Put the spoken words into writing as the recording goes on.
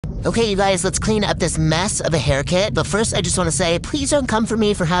Okay, you guys, let's clean up this mess of a hair kit. But first, I just want to say, please don't come for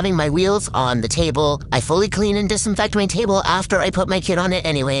me for having my wheels on the table. I fully clean and disinfect my table after I put my kit on it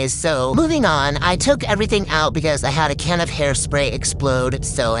anyways. So moving on, I took everything out because I had a can of hairspray explode.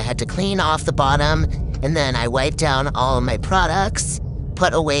 So I had to clean off the bottom, and then I wiped down all of my products,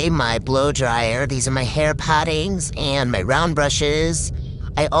 put away my blow dryer. These are my hair paddings and my round brushes.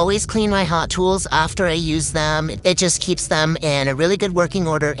 I always clean my hot tools after I use them. It just keeps them in a really good working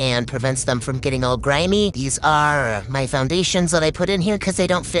order and prevents them from getting all grimy. These are my foundations that I put in here because they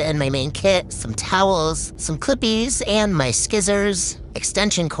don't fit in my main kit, some towels, some clippies, and my skizzers,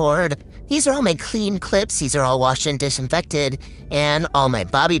 extension cord. These are all my clean clips. These are all washed and disinfected, and all my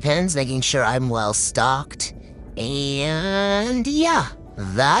bobby pins, making sure I'm well stocked. And yeah.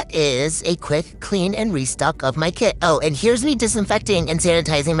 That is a quick clean and restock of my kit. Oh, and here's me disinfecting and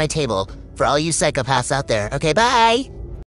sanitizing my table for all you psychopaths out there. Okay, bye!